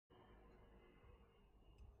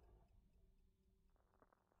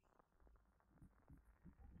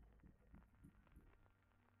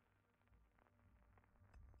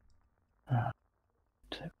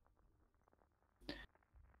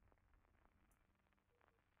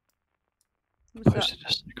Posted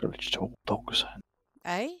a sacrilege to all dogs.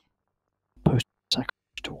 Eh? Posted a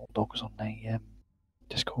sacrilege to all dogs on the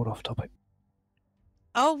Discord off topic.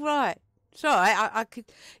 Oh right. Sorry, I could.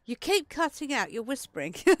 You keep cutting out. You're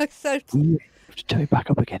whispering. So. You have to turn it back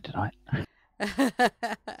up again tonight.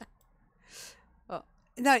 Oh,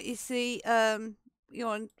 no, you see, you're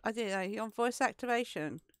on. I don't know. You're on voice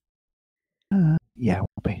activation. Yeah, it will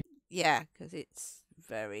be. Yeah, because it's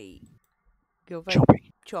very. You're very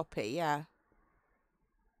Choppy. choppy. Yeah.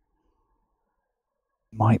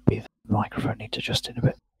 Might be the microphone needs adjusting a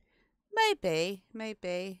bit. Maybe.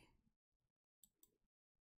 Maybe.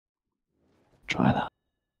 Try that.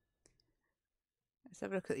 Let's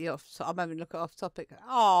have a look at the off. I'm having a look at off topic.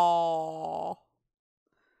 Oh.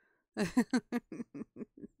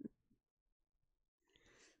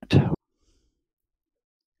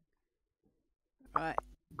 Right.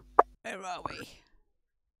 Where are we?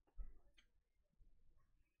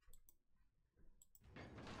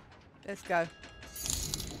 Let's go.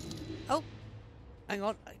 Oh, hang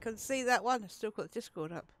on. I can see that one. I've still got the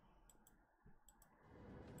Discord up.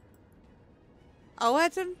 Oh,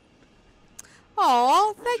 Adam.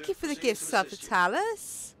 Oh, thank you for the gift sub to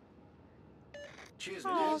Talus. Cheers,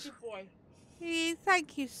 Oh, boy.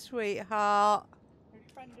 thank you, sweetheart.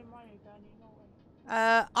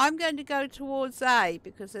 I'm going to go towards A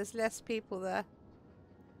because there's less people there.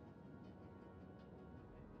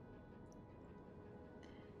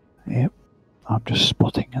 Yep, I'm just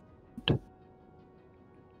spotting it.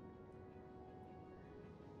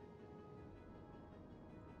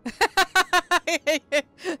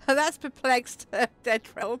 That's perplexed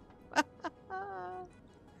Deadrelm.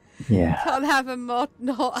 Yeah. Can't have a mod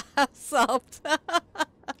not subbed.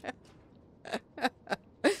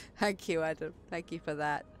 Thank you, Adam. Thank you for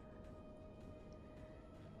that.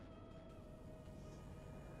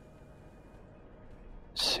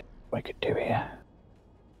 Let's see what we could do here.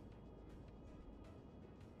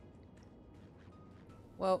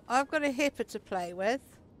 Well, I've got a hipper to play with.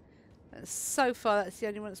 And so far, that's the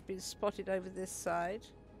only one that's been spotted over this side.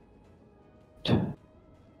 Oh,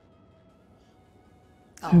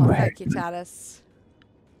 thank you, Talus.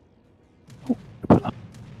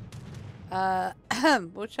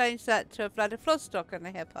 We'll change that to a Vladivostok and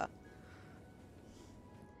a hipper.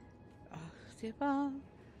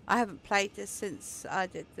 I haven't played this since I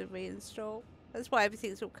did the reinstall. That's why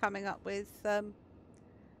everything's all coming up with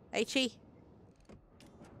HE.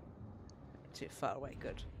 Too far away,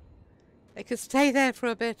 good. They could stay there for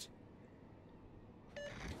a bit.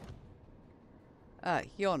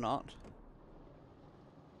 You're not.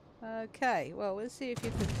 Okay, well, we'll see if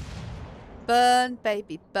you can... Burn,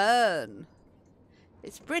 baby, burn.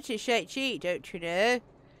 It's British HE, don't you know?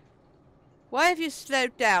 Why have you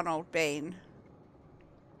slowed down, old bean?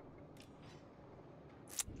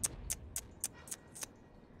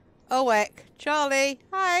 Oh, heck. Charlie,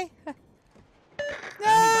 hi.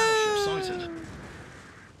 No!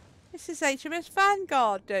 This is HMS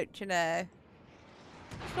Vanguard, don't you know?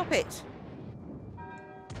 Stop it.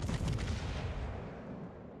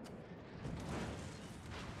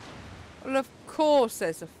 Well, of course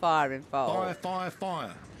there's a fire involved. Fire,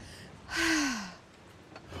 fire, fire.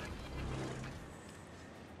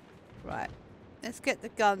 Right. Let's get the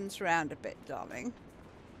guns round a bit, darling.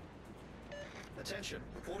 Attention,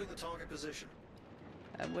 reporting the target position.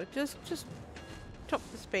 And we'll just top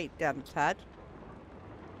the speed down a tad.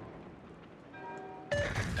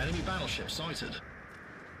 Enemy battleship sighted.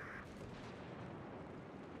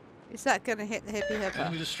 Is that going to hit the hippie hipper?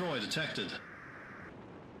 Enemy destroyer detected.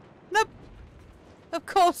 Nope. Of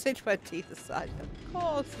course it went either side. Of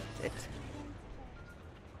course it did.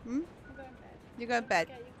 Hmm? You go in bed.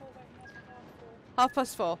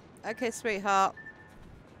 4:30. Okay, sweetheart.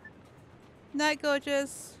 Night,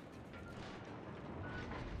 gorgeous.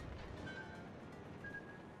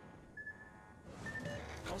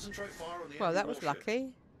 Concentrate fire on the Well, enemy that was warship.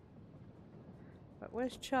 lucky. But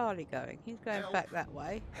where's Charlie going? He's going Help. back that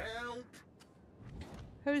way. Help!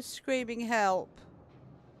 Who's screaming help?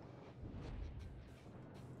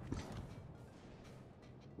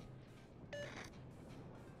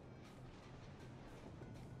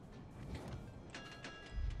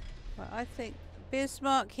 Well, I think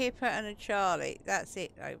Bismarck, Hipper and a Charlie. That's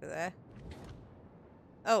it over there.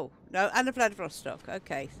 Oh, no, and a Vladivostok.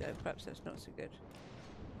 Okay, so perhaps that's not so good.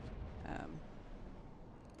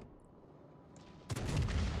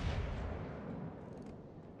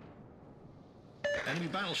 Enemy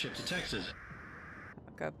battleship detected.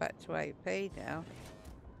 I'll go back to AP now.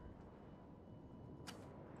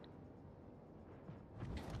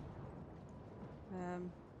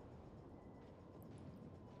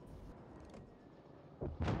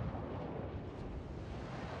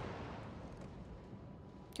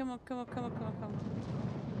 Come on, come on, come on, come on, come on.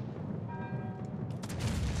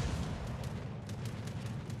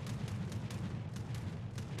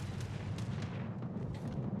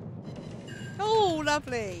 Oh,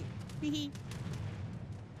 lovely.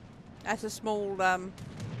 That's a small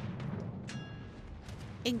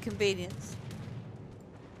inconvenience.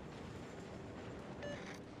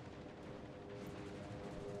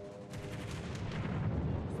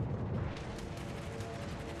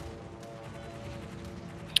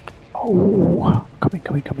 Oh,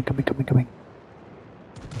 coming.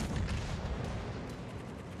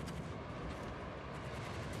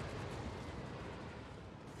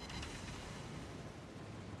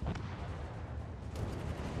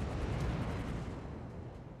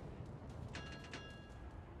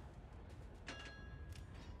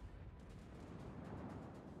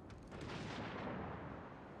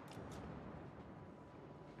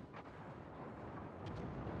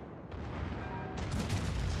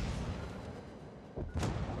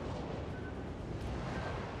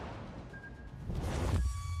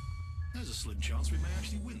 There's a slim chance we may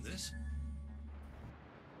actually win this. So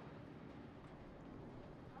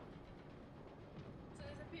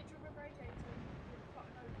there's a picture of a radiator with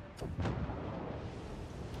button open.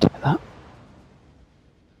 Take that.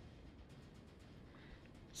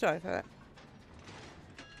 Sorry for that.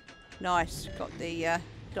 Nice. Got the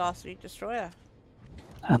Darcy Destroyer.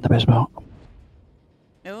 And the best part.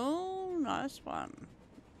 Oh, nice one.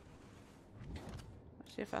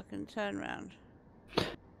 Let's see if I can turn around.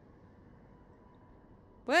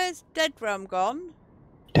 Where's Deadrelm gone?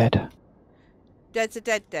 Dead. Dead's a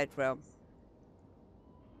dead Deadrelm.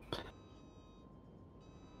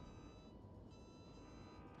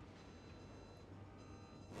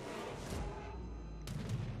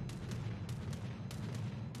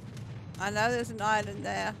 I know there's an island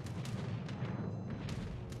there.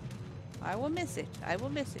 I will miss it. I will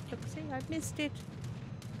miss it. Look, see, I've missed it.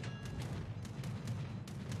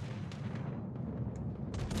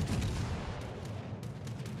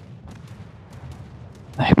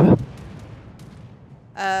 Neighbour.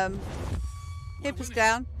 Hipper's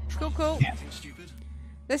down. Cool, cool. Yeah. Anything stupid?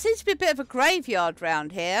 There seems to be a bit of a graveyard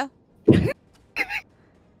round here.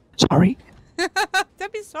 Sorry.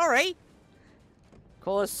 Don't be sorry.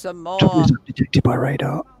 Cause some more. Trouble is I'm detected by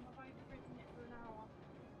radar. I've only written it for an hour.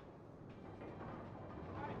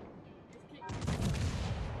 Right. It's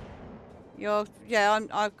kicked. Yeah,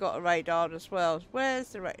 I've got a radar as well. Where's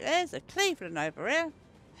the There's a Cleveland over here.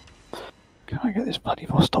 Can I get this bloody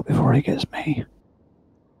Vostok before he gets me?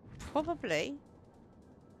 Probably.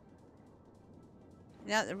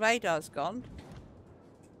 Now that the radar's gone.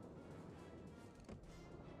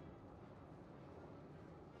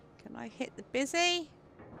 Can I hit the busy?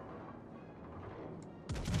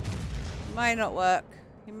 May not work.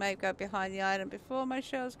 He may go behind the island before my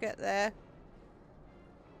shells get there.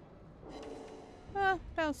 Ah,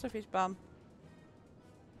 bounced off his bum.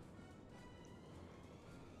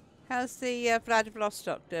 How's the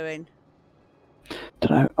Vladivostok doing?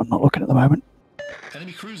 Dunno, I'm not looking at the moment.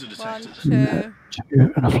 Enemy cruiser 1, detected. 2.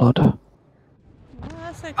 2 and a flood. Oh,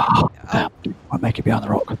 that's okay. Oh, Oh, damn. Might make it behind the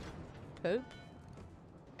rock. poop.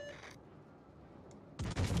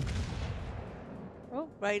 Oh,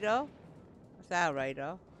 radar. That's our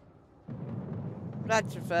radar.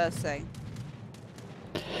 Vlad's reversing.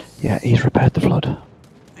 Yeah, he's repaired the flood.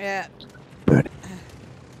 Yeah. Burn it.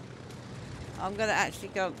 I'm going to actually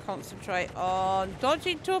go and concentrate on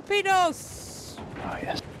dodging torpedoes. Oh,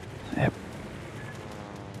 yes. Yep.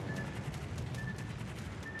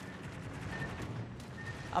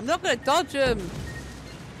 I'm not going to dodge them.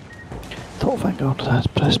 Thought Vanguard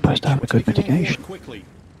was supposed to have a good mitigation. Quickly.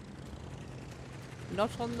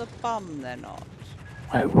 Not on the bum, they're not.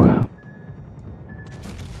 Oh,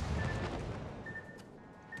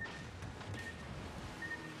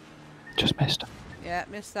 just missed. Yeah,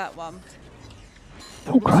 missed that one.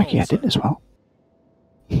 Oh, crikey, I did as well.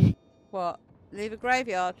 What? Leave a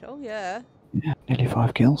graveyard? Oh, yeah. Yeah, nearly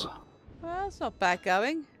 5 kills. Well, that's not bad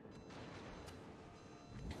going.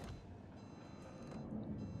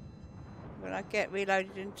 When I get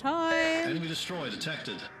reloaded in time. Enemy destroyer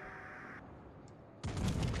detected.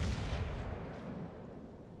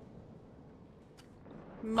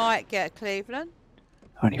 Might get Cleveland.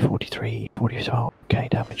 Only 42k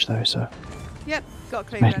damage though, so Yep, got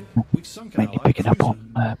Cleveland. We've sunk our mainly light picking up cruiser.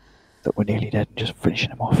 on that we're nearly dead and just finishing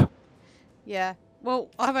them off. Yeah. Well,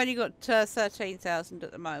 I've only got 13,000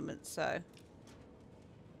 at the moment, so.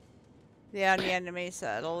 The only enemies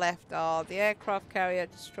that are left are the aircraft carrier,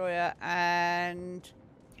 destroyer, and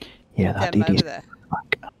Yeah, that them over DD's there.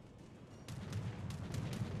 back.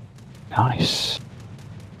 Nice.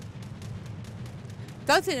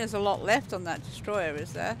 Don't think there's a lot left on that destroyer,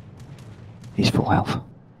 is there? He's full health.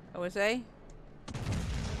 Oh, is he?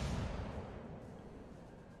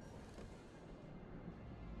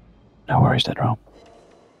 No worries, Deadrelm.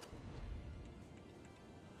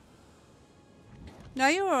 No,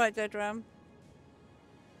 you're alright, Deadrelm.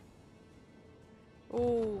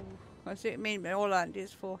 Oh, I see what you mean. Orland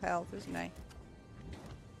is full health, isn't he?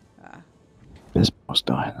 Ah. Bismarck's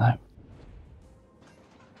dying though.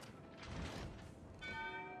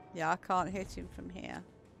 Yeah, I can't hit him from here.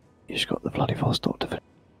 You just got the bloody Vostok to finish.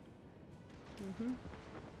 Mm-hmm.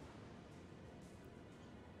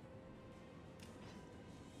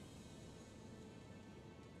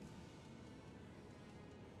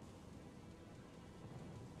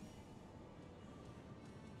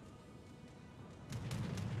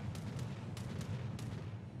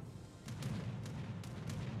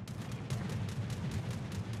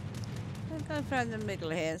 I'll go around the middle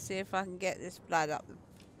here and see if I can get this blood up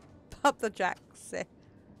the jacks.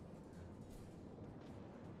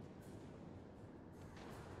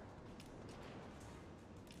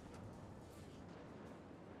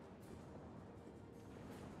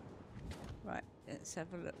 Right, let's have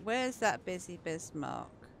a look. Where's that busy Bismarck?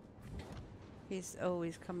 He's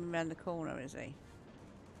coming around the corner, is he?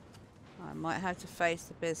 I might have to face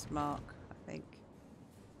the Bismarck, I think.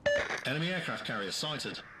 Enemy aircraft carrier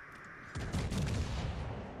sighted.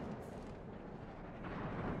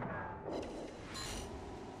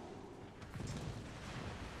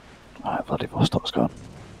 Alright, bloody Vostok's gone.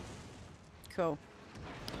 Cool.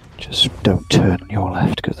 Just don't turn on your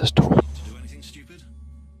left because there's torpedoes. To do anything stupid?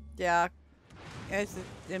 Yeah, there's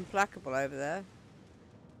the implacable over there.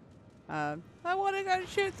 I want to go and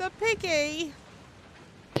shoot the piggy.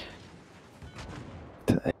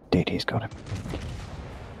 DD's got him.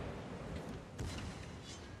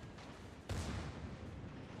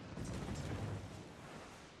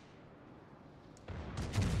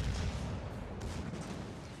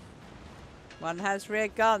 One has rear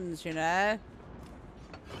guns, you know.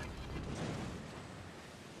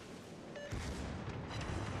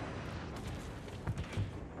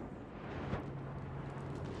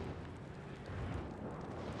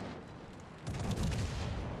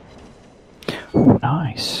 Oh,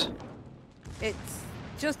 nice. It's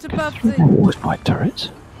just above They're the... always fight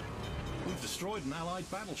turrets. We've destroyed an allied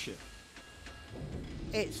battleship.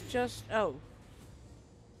 It's just... Oh.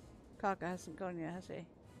 Cargo hasn't gone yet, has he?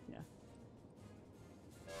 No.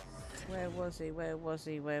 Where was he? Where was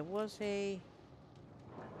he? Where was he?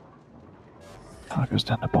 Cargo's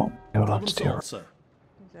down the bottom. You'll Problem steer. solved, sir.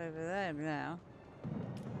 He's over there now.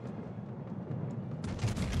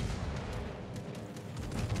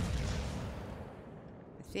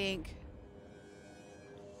 I think...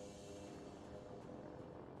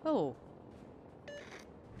 Oh.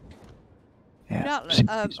 Yeah.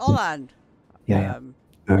 Jutland, Holland. Yeah,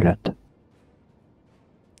 Erland.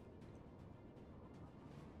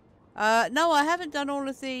 No, I haven't done all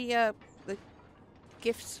of the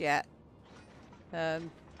gifts yet. I've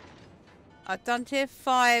done tier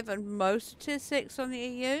 5 and most of tier 6 on the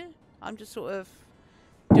EU. I'm just sort of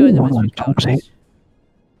doing them as we go.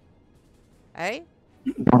 Eh?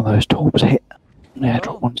 One of those torps hit. The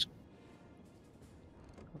airdrop Oh. ones.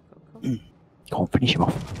 Cool. Can't finish him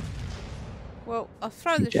off. Well, I've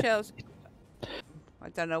thrown the Yeah. shells. I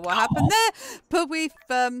don't know what happened there, but we've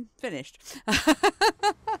finished.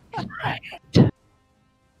 Right.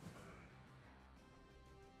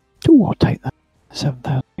 Ooh, I'll take that.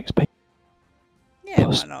 7,000 XP. Yeah,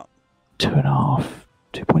 Plus why not? 2.5,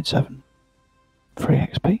 2.7, 3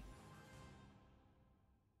 XP.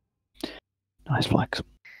 Nice flags.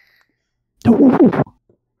 Ooh,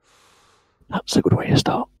 that's a good way to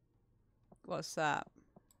start. What's that?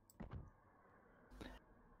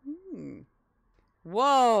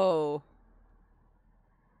 Whoa!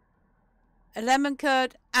 A lemon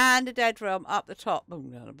curd and a Deadrelm up the top.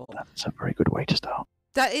 Boom, down the bottom. That's a very good way to start.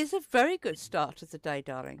 That is a very good start of the day,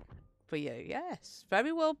 darling. For you, yes.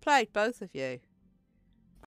 Very well played, both of you.